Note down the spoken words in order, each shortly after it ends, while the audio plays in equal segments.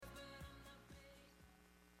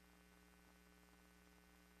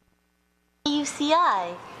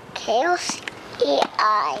KUCI.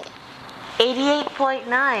 KUCI.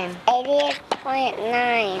 88.9.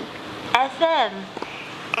 88.9. FM.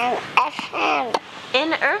 And FM.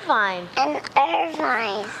 In Irvine. In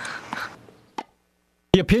Irvine.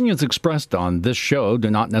 The opinions expressed on this show do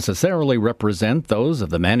not necessarily represent those of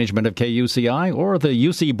the management of KUCI or the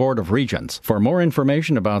UC Board of Regents. For more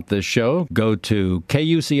information about this show, go to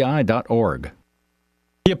kuci.org.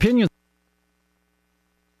 The opinions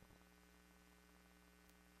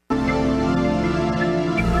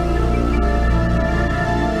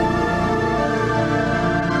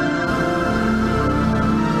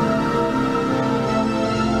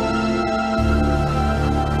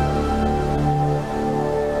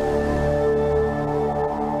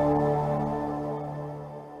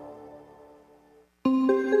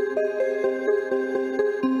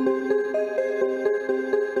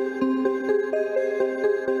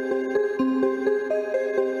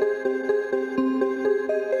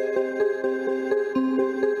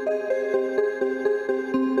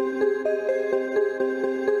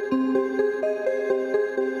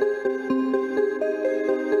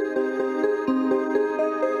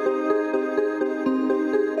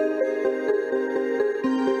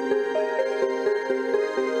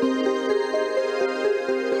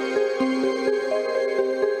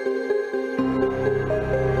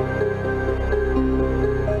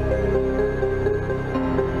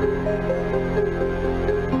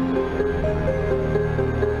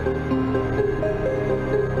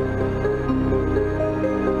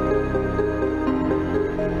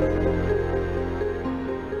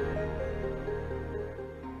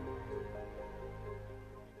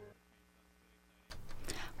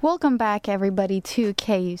Welcome back, everybody, to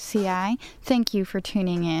KUCI. Thank you for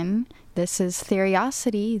tuning in. This is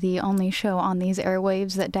Theriosity, the only show on these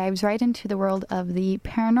airwaves that dives right into the world of the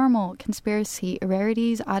paranormal, conspiracy,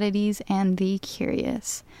 rarities, oddities, and the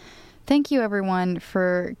curious. Thank you, everyone,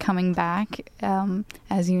 for coming back.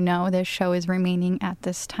 As you know, this show is remaining at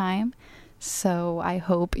this time, so I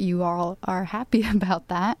hope you all are happy about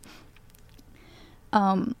that.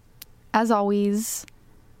 As always,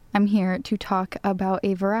 I'm here to talk about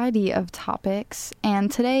a variety of topics,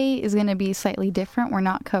 and today is going to be slightly different. We're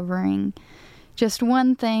not covering just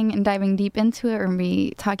one thing and diving deep into it. We're going to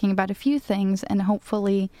be talking about a few things, and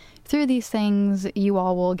hopefully through these things you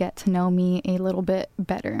all will get to know me a little bit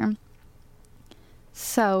better.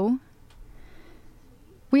 So,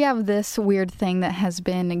 we have this weird thing that has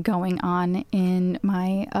been going on in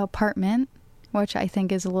my apartment, which I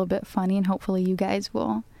think is a little bit funny, and hopefully you guys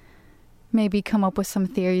will maybe come up with some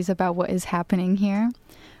theories about what is happening here.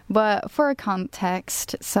 But for a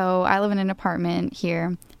context, so I live in an apartment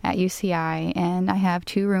here at UCI, and I have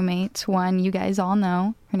two roommates. One you guys all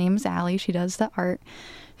know. Her name is Allie. She does the art,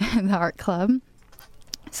 the art club.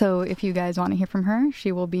 So if you guys want to hear from her,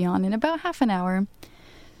 she will be on in about half an hour.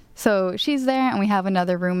 So she's there, and we have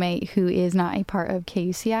another roommate who is not a part of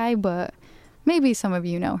KUCI, but maybe some of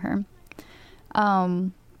you know her.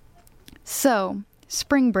 So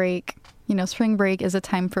spring break. You know, spring break is a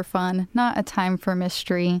time for fun, not a time for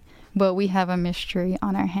mystery, but we have a mystery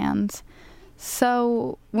on our hands.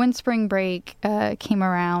 So when spring break came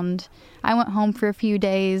around, I went home for a few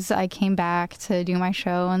days. I came back to do my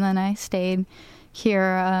show, and then I stayed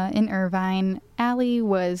here in Irvine. Allie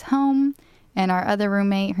was home, and our other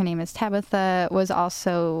roommate, her name is Tabitha, was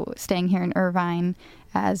also staying here in Irvine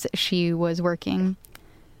as she was working.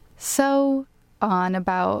 So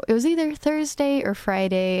it was either Thursday or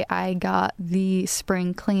Friday, I got the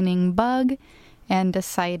spring cleaning bug and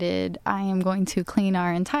decided I am going to clean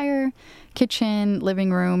our entire kitchen,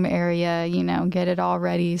 living room area, get it all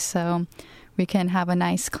ready so we can have a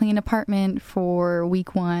nice clean apartment for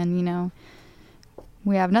week one.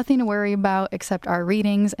 We have nothing to worry about except our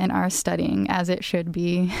readings and our studying, as it should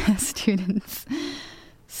be as students.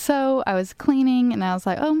 So I was cleaning, and I was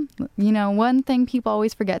like, one thing people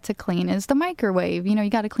always forget to clean is the microwave. You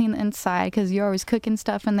got to clean the inside because you're always cooking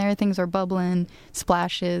stuff in there. Things are bubbling,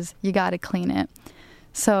 splashes. You got to clean it.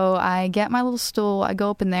 So I get my little stool. I go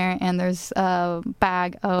up in there, and there's a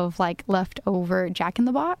bag of, leftover Jack in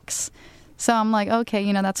the Box. So I'm like, okay,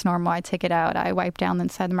 that's normal. I take it out. I wipe down the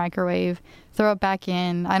inside the microwave, throw it back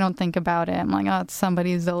in. I don't think about it. I'm like, oh, it's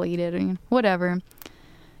somebody's deleted, whatever.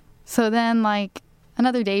 So then,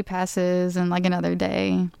 another day passes, and another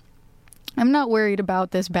day. I'm not worried about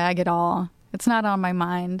this bag at all. It's not on my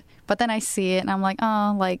mind. But then I see it, and I'm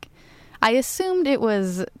like, I assumed it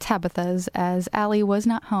was Tabitha's, as Allie was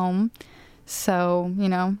not home. So,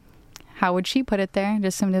 how would she put it there?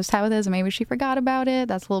 Just assumed it was Tabitha's, and maybe she forgot about it.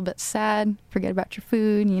 That's a little bit sad. Forget about your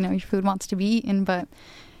food. Your food wants to be eaten, but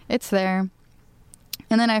it's there.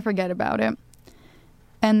 And then I forget about it.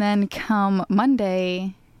 And then come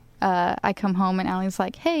Monday, I come home and Allie's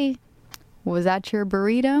like, hey, was that your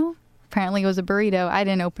burrito? Apparently it was a burrito. I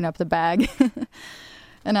didn't open up the bag.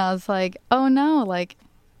 And I was like, oh no, like,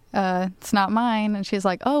 it's not mine. And she's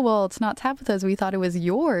like, oh, well, it's not Tabitha's. We thought it was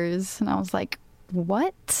yours. And I was like,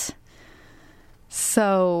 what?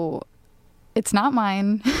 So it's not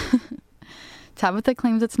mine. Tabitha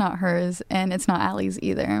claims it's not hers, and it's not Allie's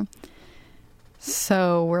either.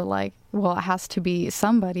 So we're like, well, it has to be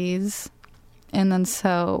somebody's. And then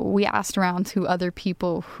so we asked around to other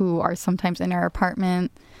people who are sometimes in our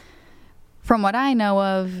apartment. From what I know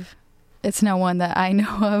of, it's no one that I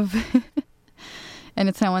know of. And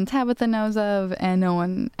it's no one Tabitha knows of, and no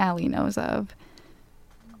one Allie knows of.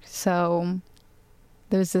 So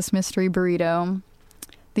there's this mystery burrito.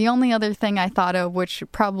 The only other thing I thought of, which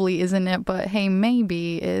probably isn't it, but hey,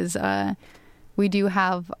 maybe, is we do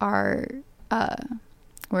have our, what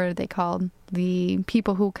are they called? The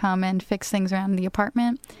people who come and fix things around the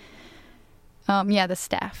apartment. The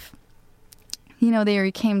staff.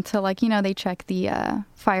 They came to, they check the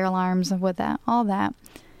fire alarms and all that.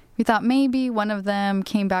 We thought maybe one of them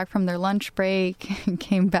came back from their lunch break and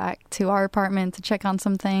came back to our apartment to check on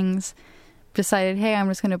some things. Decided, hey, I'm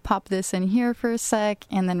just going to pop this in here for a sec,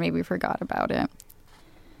 and then maybe forgot about it.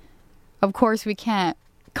 Of course, we can't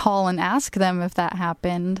call and ask them if that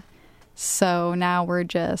happened. So now we're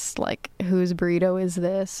just like, whose burrito is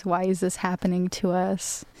this? Why is this happening to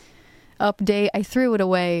us? Update, I threw it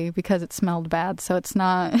away because it smelled bad, so it's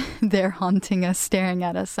not there haunting us, staring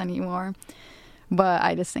at us anymore. But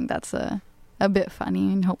I just think that's a bit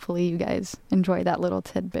funny, and hopefully you guys enjoy that little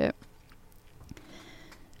tidbit.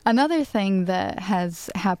 Another thing that has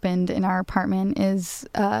happened in our apartment is,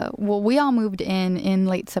 we all moved in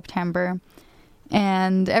late September,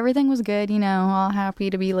 and everything was good, all happy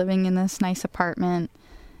to be living in this nice apartment.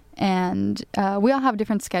 And we all have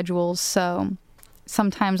different schedules, so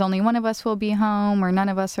sometimes only one of us will be home, or none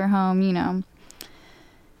of us are home,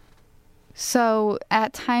 So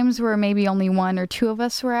at times where maybe only one or two of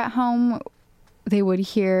us were at home, they would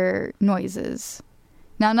hear noises.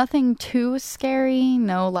 Now, nothing too scary,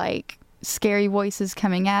 no scary voices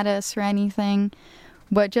coming at us or anything,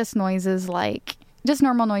 but just noises just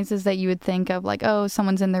normal noises that you would think of, oh,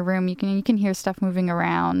 someone's in the room. You can hear stuff moving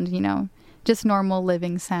around, just normal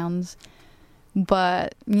living sounds.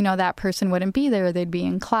 But, that person wouldn't be there. They'd be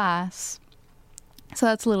in class. So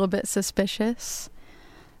that's a little bit suspicious.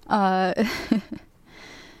 And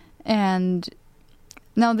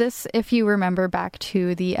now this, if you remember back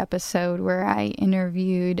to the episode where I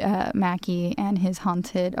interviewed Mackie and his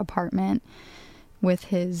haunted apartment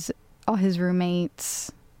with all his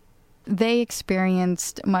roommates, they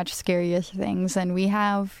experienced much scarier things than we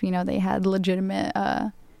have. They had legitimate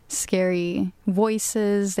scary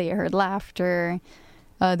voices. They heard laughter.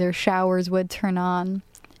 Their showers would turn on.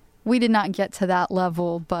 We did not get to that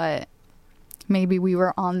level, but maybe we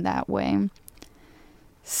were on that way.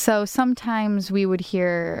 So sometimes we would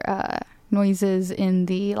hear noises in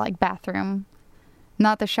the bathroom.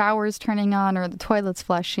 Not the showers turning on or the toilets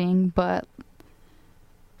flushing, but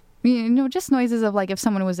just noises of if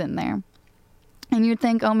someone was in there. And you'd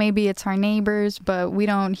think, oh, maybe it's our neighbors, but we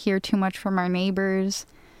don't hear too much from our neighbors.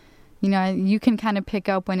 You can kind of pick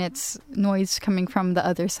up when it's noise coming from the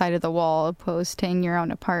other side of the wall opposed to in your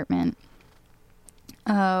own apartment.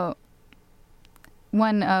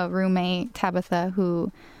 One roommate, Tabitha,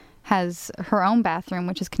 who has her own bathroom,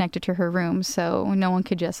 which is connected to her room, so no one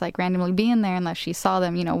could just randomly be in there unless she saw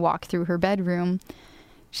them, walk through her bedroom.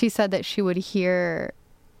 She said that she would hear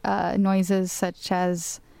noises such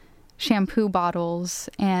as shampoo bottles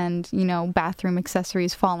and, bathroom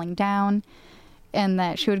accessories falling down, and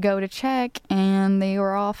that she would go to check and they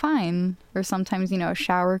were all fine. Or sometimes, a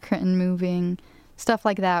shower curtain moving, stuff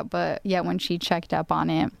like that. But yet when she checked up on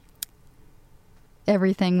it,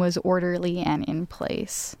 everything was orderly and in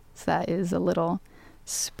place. So that is a little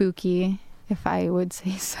spooky, if I would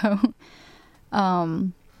say so.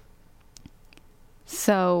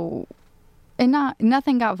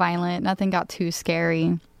 Nothing got violent, nothing got too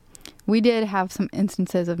scary. We did have some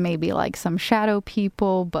instances of maybe some shadow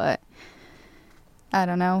people, but I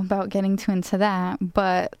don't know about getting too into that.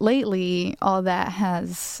 But lately, all that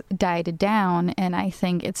has died down, and I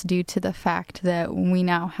think it's due to the fact that we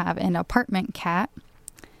now have an apartment cat.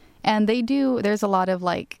 And there's a lot of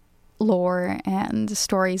lore and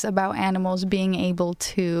stories about animals being able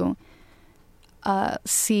to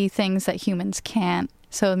see things that humans can't.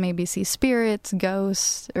 So maybe see spirits,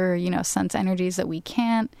 ghosts, or, sense energies that we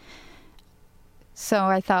can't. So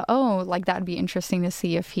I thought, that'd be interesting to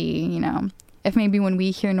see if if maybe when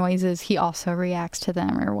we hear noises, he also reacts to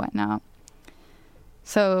them or whatnot.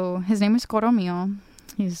 So his name is Coromio.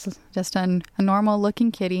 He's just a normal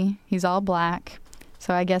looking kitty. He's all black.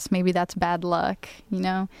 So I guess maybe that's bad luck, you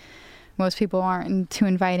know. Most people aren't too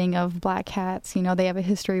inviting of black cats. You know, they have a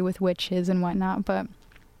history with witches and whatnot, but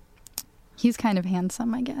he's kind of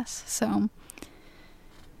handsome, I guess. So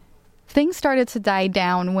things started to die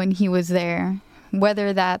down when he was there,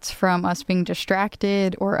 whether that's from us being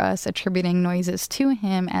distracted or us attributing noises to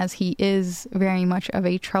him, as he is very much of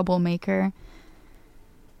a troublemaker.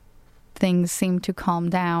 Things seem to calm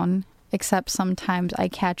down, except sometimes I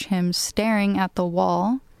catch him staring at the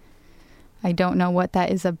wall. I don't know what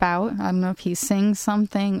that is about. I don't know if he's saying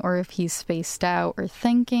something or if he's spaced out or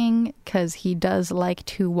thinking, because he does like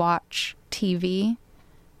to watch TV.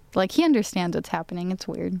 Like, he understands what's happening. It's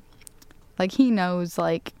weird. Like, he knows,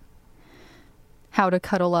 like, how to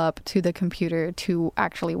cuddle up to the computer to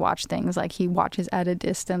actually watch things. Like, he watches at a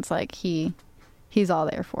distance. Like, he's all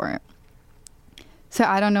there for it. So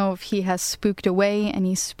I don't know if he has spooked away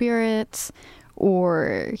any spirits,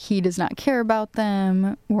 or he does not care about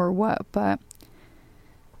them, or what, but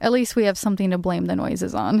at least we have something to blame the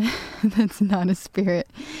noises on. That's not a spirit.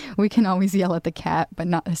 We can always yell at the cat, but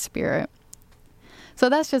not a spirit. So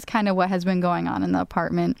that's just kind of what has been going on in the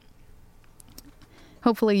apartment.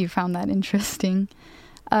 Hopefully you found that interesting.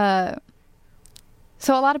 So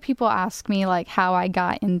a lot of people ask me, like, how I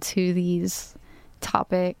got into these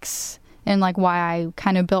topics and, like, why I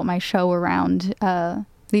kind of built my show around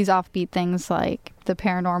these offbeat things like the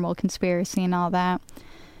paranormal, conspiracy, and all that.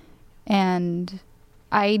 And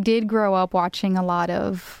I did grow up watching a lot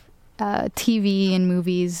of TV and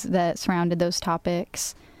movies that surrounded those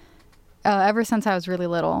topics. Ever since I was really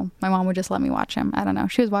little, my mom would just let me watch them. I don't know.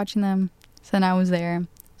 She was watching them, so then I was there.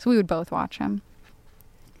 So we would both watch them.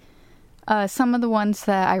 Some of the ones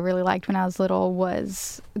that I really liked when I was little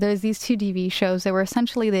was, there's these two TV shows that were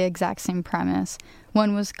essentially the exact same premise.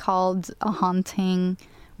 One was called A Haunting,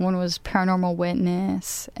 one was Paranormal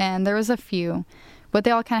Witness, and there was a few, but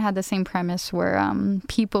they all kind of had the same premise where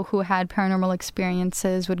people who had paranormal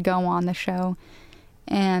experiences would go on the show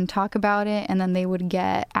and talk about it, and then they would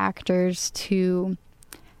get actors to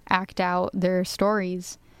act out their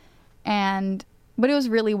stories. But it was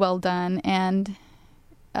really well done, and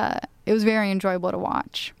it was very enjoyable to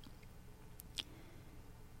watch.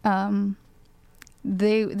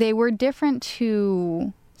 They were different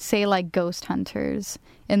to, say, like, Ghost Hunters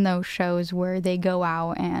in those shows where they go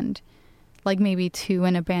out and, like, maybe to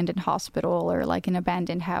an abandoned hospital or, like, an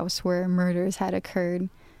abandoned house where murders had occurred.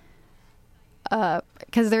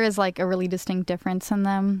 Because there is, like, a really distinct difference in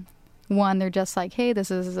them. One, they're just like, hey, this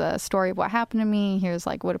is a story of what happened to me. Here's,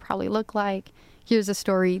 like, what it probably looked like. Here's a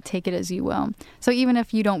story, take it as you will. So even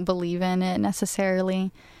if you don't believe in it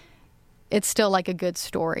necessarily, it's still, like, a good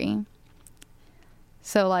story.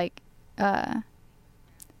 So, like, kind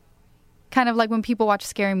of like when people watch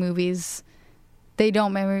scary movies, they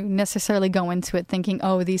don't necessarily go into it thinking,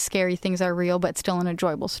 oh, these scary things are real, but still an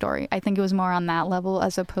enjoyable story. I think it was more on that level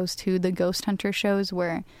as opposed to the Ghost Hunter shows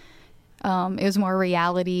where it was more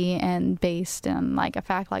reality and based in, like, a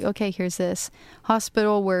fact, like, okay, here's this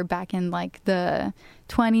hospital where back in, like, the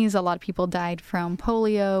 20s, a lot of people died from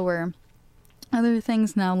polio or other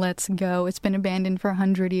things. Now let's go. It's been abandoned for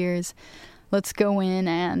 100 years. Let's go in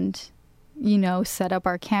and, you know, set up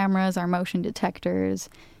our cameras, our motion detectors,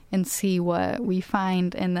 and see what we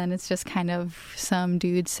find. And then it's just kind of some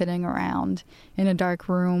dude sitting around in a dark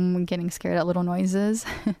room getting scared at little noises.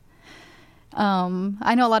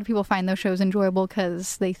 I know a lot of people find those shows enjoyable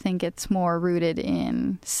because they think it's more rooted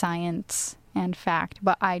in science and fact,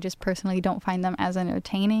 but I just personally don't find them as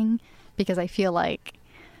entertaining because I feel like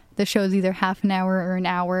the show's either half an hour or an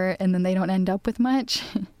hour and then they don't end up with much.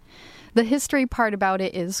 The history part about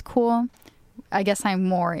it is cool. I guess I'm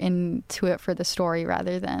more into it for the story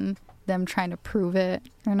rather than them trying to prove it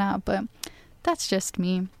or not, but that's just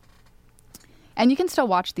me. And you can still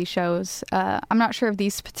watch these shows. I'm not sure if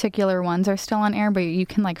these particular ones are still on air, but you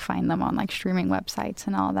can, like, find them on, like, streaming websites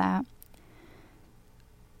and all that.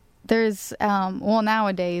 There's,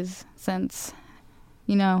 nowadays, since,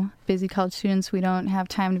 you know, busy college students, we don't have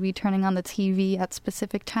time to be turning on the TV at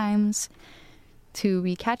specific times to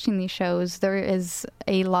be catching these shows. There is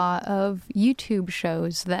a lot of YouTube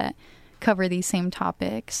shows that cover these same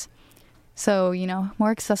topics. So, you know,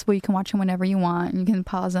 more accessible. You can watch them whenever you want. You can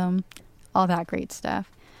pause them. All that great stuff.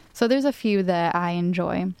 So there's a few that I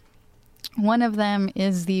enjoy. One of them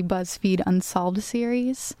is the BuzzFeed Unsolved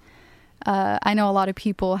series. I know a lot of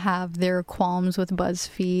people have their qualms with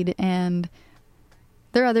BuzzFeed, and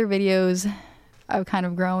their other videos I've kind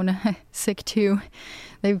of grown sick to.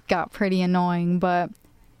 They've got pretty annoying, but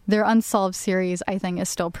their Unsolved series I think is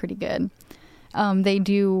still pretty good. They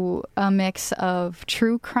do a mix of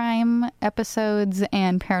true crime episodes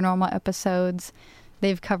and paranormal episodes.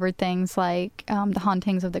 They've covered things like the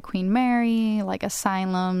hauntings of the Queen Mary, like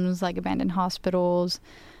asylums, like abandoned hospitals,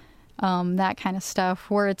 that kind of stuff,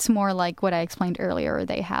 where it's more like what I explained earlier.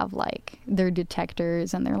 They have like their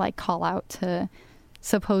detectors and they're like call out to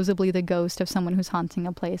supposedly the ghost of someone who's haunting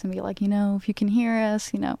a place and be like, if you can hear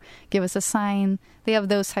us, give us a sign. They have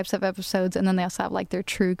those types of episodes, and then they also have like their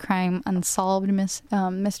true crime unsolved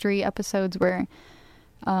mystery episodes where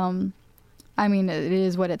it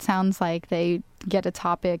is what it sounds like. They get a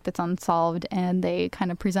topic that's unsolved and they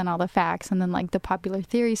kind of present all the facts and then like the popular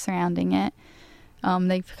theory surrounding it.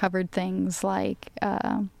 They've covered things like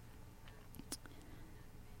I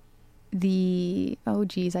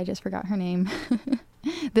just forgot her name.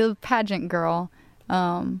 The pageant girl,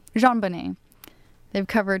 Jean Bonnet. They've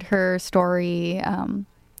covered her story,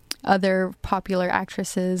 other popular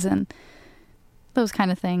actresses, and those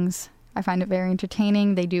kind of things. I find it very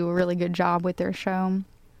entertaining. They do a really good job with their show.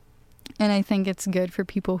 And I think it's good for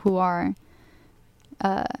people who are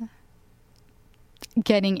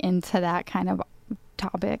getting into that kind of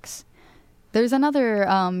topics. There's another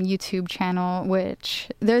YouTube channel, which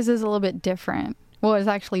theirs is a little bit different. Well, it's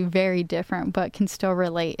actually very different, but can still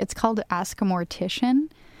relate. It's called Ask a Mortician,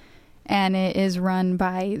 and it is run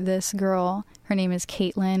by this girl. Her name is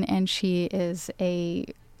Caitlin, and she is a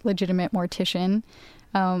legitimate mortician.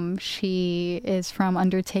 She is from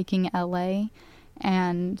Undertaking LA,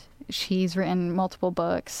 and she's written multiple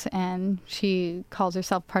books, and she calls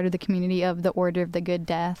herself part of the community of the Order of the Good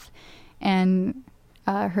Death. And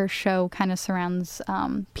her show kind of surrounds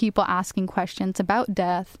people asking questions about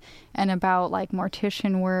death and about like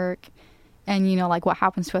mortician work and, like what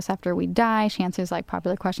happens to us after we die. She answers like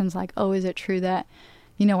popular questions like, oh, is it true that,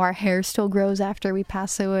 our hair still grows after we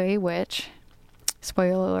pass away? Which,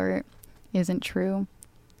 spoiler alert, isn't true.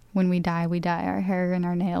 When we die, our hair and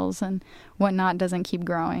our nails and whatnot doesn't keep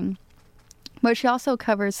growing. But she also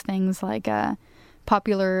covers things like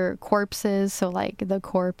popular corpses. So like the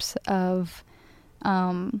corpse of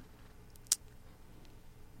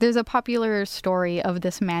there's a popular story of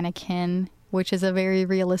this mannequin, which is a very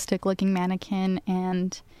realistic looking mannequin,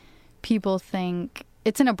 and people think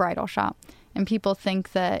it's in a bridal shop, and people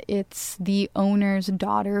think that it's the owner's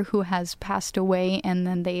daughter who has passed away, and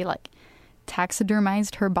then they like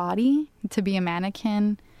taxidermized her body to be a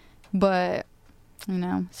mannequin. But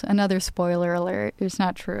so another spoiler alert, it's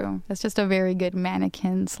not true. It's just a very good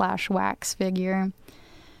mannequin / wax figure.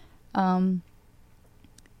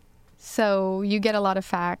 So you get a lot of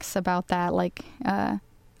facts about that. Like,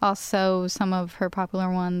 also some of her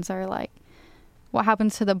popular ones are like, what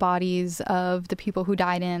happens to the bodies of the people who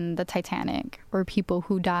died in the Titanic, or people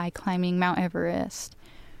who die climbing Mount Everest,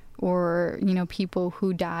 or, people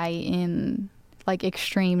who die in like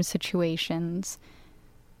extreme situations,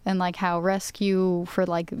 and like how rescue for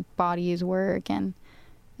like bodies work. And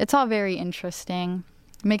it's all very interesting.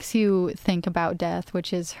 Makes you think about death,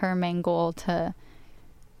 which is her main goal,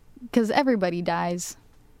 because everybody dies.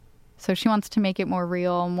 So she wants to make it more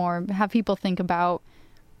real, have people think about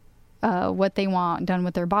what they want done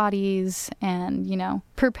with their bodies and,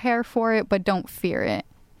 prepare for it, but don't fear it,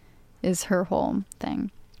 is her whole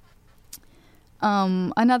thing.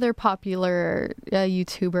 Another popular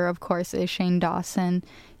YouTuber, of course, is Shane Dawson.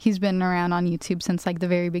 He's been around on YouTube since like the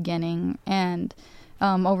very beginning, and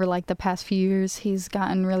over like the past few years, he's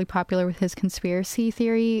gotten really popular with his conspiracy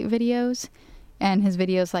theory videos. And his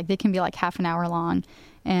videos, like, they can be like half an hour long,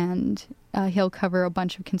 and he'll cover a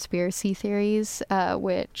bunch of conspiracy theories,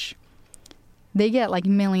 which they get like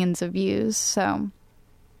millions of views. So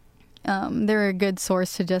they're a good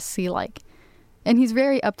source to just see like, and he's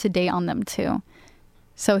very up to date on them too.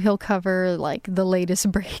 So he'll cover like the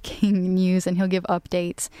latest breaking news, and he'll give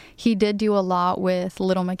updates. He did do a lot with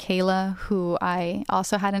Little Michaela, who I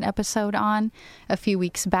also had an episode on a few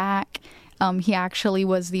weeks back. He actually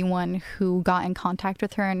was the one who got in contact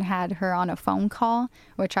with her and had her on a phone call,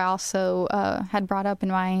 which I also had brought up in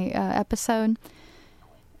my episode.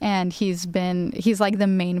 And he's like the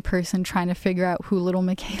main person trying to figure out who Little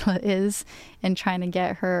Michaela is and trying to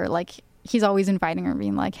get her, like, he's always inviting her,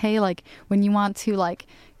 being like, hey, like, when you want to, like,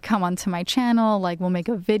 come onto my channel, like, we'll make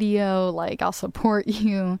a video, like, I'll support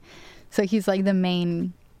you. So he's like the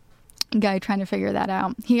main guy trying to figure that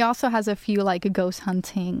out. He also has a few like ghost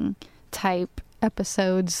hunting type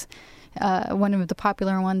episodes. One of the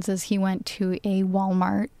popular ones is he went to a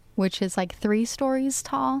Walmart, which is like 3 stories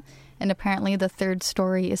tall, and apparently the 3rd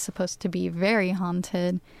story is supposed to be very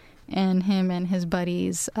haunted, and him and his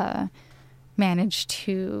buddies managed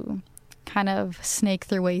to kind of snake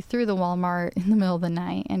their way through the Walmart in the middle of the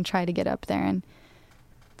night and try to get up there and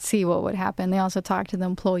see what would happen. They also talked to the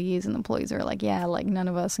employees, and the employees are like, yeah, like, none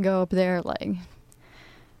of us go up there. Like,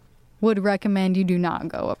 would recommend you do not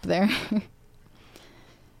go up there.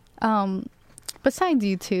 Besides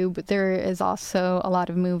YouTube, there is also a lot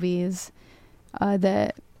of movies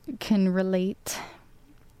that can relate.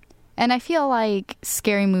 And I feel like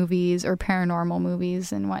scary movies or paranormal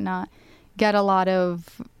movies and whatnot get a lot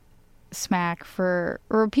of smack for,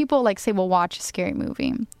 or people like say, well, watch a scary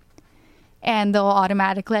movie. And they'll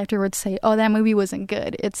automatically afterwards say, oh, that movie wasn't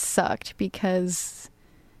good. It sucked, because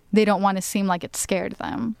they don't want to seem like it scared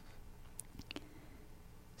them.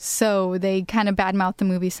 So they kind of badmouth the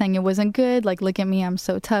movie saying it wasn't good. Like, look at me, I'm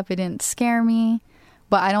so tough. It didn't scare me.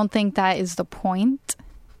 But I don't think that is the point.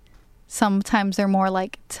 Sometimes they're more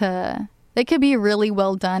like they could be really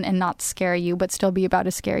well done and not scare you, but still be about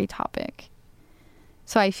a scary topic.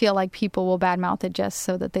 So I feel like people will badmouth it just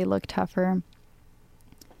so that they look tougher.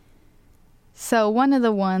 So one of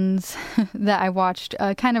the ones that I watched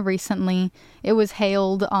kind of recently, it was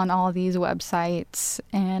hailed on all these websites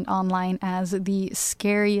and online as the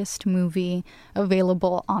scariest movie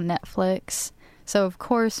available on Netflix. So of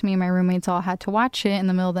course, me and my roommates all had to watch it in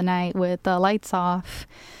the middle of the night with the lights off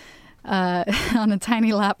on a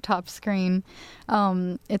tiny laptop screen.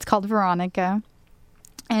 It's called Veronica,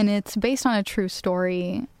 and it's based on a true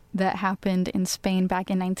story that happened in Spain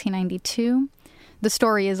back in 1992. The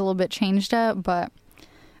story is a little bit changed up, but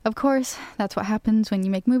of course, that's what happens when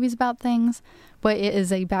you make movies about things. But it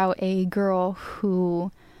is about a girl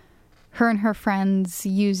who, her and her friends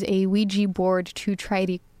use a Ouija board to try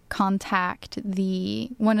to contact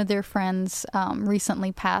one of their friends'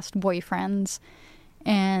 recently passed boyfriends.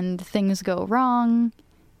 And things go wrong,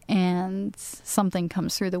 and something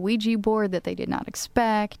comes through the Ouija board that they did not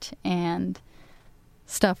expect, and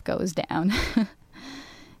stuff goes down.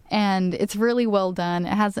 And it's really well done.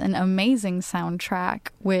 It has an amazing soundtrack,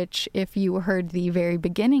 which, if you heard the very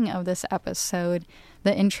beginning of this episode,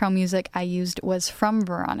 the intro music I used was from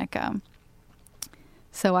Veronica.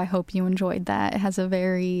 So I hope you enjoyed that. It has a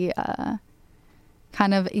very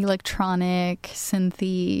kind of electronic,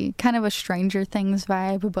 synthy, kind of a Stranger Things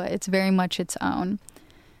vibe, but it's very much its own.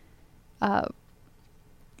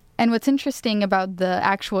 And what's interesting about the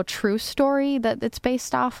actual true story that it's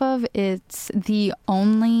based off of, it's the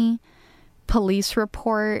only police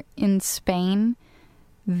report in Spain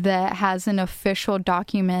that has an official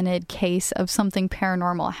documented case of something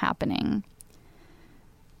paranormal happening.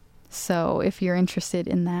 So if you're interested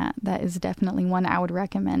in that, that is definitely one I would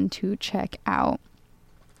recommend to check out.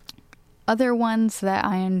 Other ones that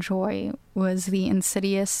I enjoy was the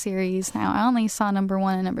Insidious series. Now, I only saw number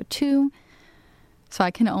 1 and number 2, so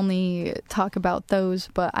I can only talk about those,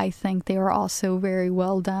 but I think they were also very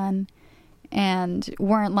well done and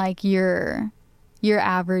weren't like your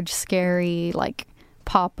average scary, like,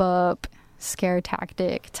 pop-up scare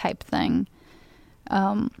tactic type thing.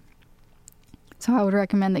 So I would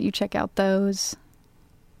recommend that you check out those.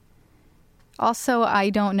 Also, I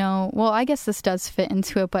don't know, well, I guess this does fit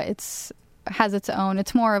into it, but has its own,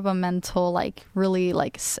 it's more of a mental, like, really,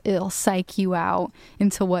 like, it'll psych you out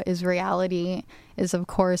into what is reality, is, of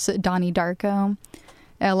course, Donnie Darko.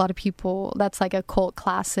 A lot of people, that's like a cult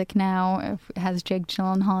classic now. It has Jake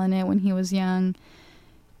Gyllenhaal in it when he was young.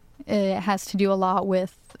 It has to do a lot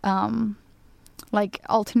with, like,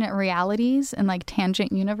 alternate realities and, like,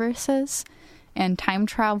 tangent universes and time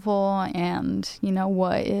travel and, you know,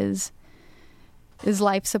 what is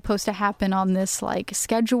life supposed to happen on this, like,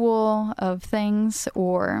 schedule of things,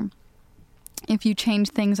 or if you change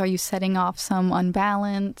things, are you setting off some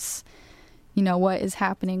unbalance? You know, what is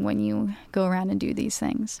happening when you go around and do these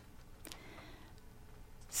things?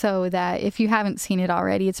 So that if you haven't seen it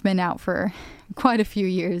already, it's been out for quite a few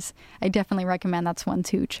years. I definitely recommend that's one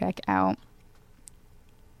to check out.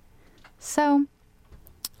 So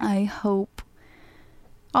I hope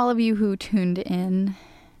all of you who tuned in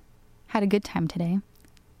had a good time today.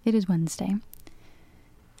 It is Wednesday.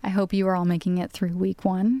 I hope you are all making it through week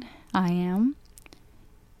 1. I am.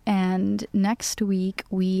 And next week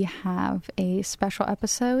we have a special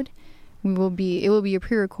episode. It will be a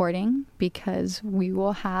pre-recording because we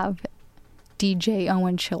will have DJ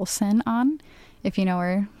Owen Chilson on. If you know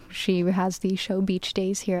her, she has the show Beach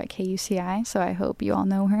Days here at KUCI, so I hope you all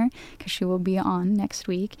know her because she will be on next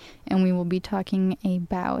week, and we will be talking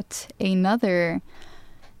about another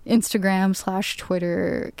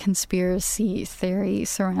Instagram/Twitter conspiracy theory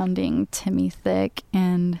surrounding Timmy Thick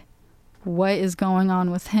and what is going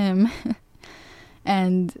on with him.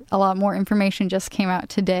 And a lot more information just came out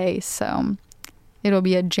today, so it'll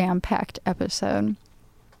be a jam-packed episode.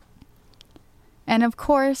 And of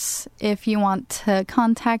course, if you want to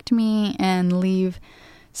contact me and leave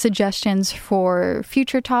suggestions for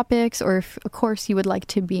future topics, or if, of course, you would like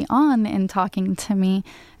to be on and talking to me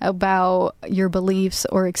about your beliefs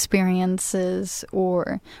or experiences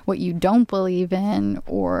or what you don't believe in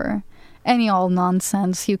or any all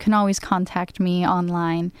nonsense, you can always contact me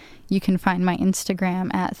online. You can find my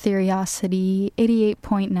Instagram at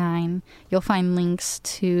Theriosity88.9. You'll find links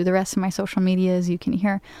to the rest of my social medias. You can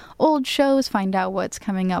hear old shows, find out what's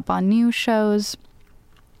coming up on new shows,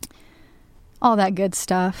 all that good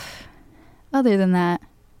stuff. Other than that,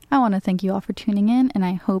 I want to thank you all for tuning in, and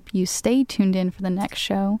I hope you stay tuned in for the next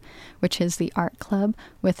show, which is the Art Club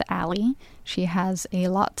with Allie. She has a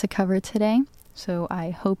lot to cover today, so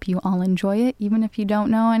I hope you all enjoy it. Even if you don't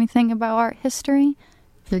know anything about art history,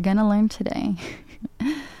 you're gonna learn today.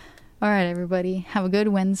 All right, everybody, have a good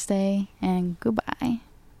Wednesday, and goodbye.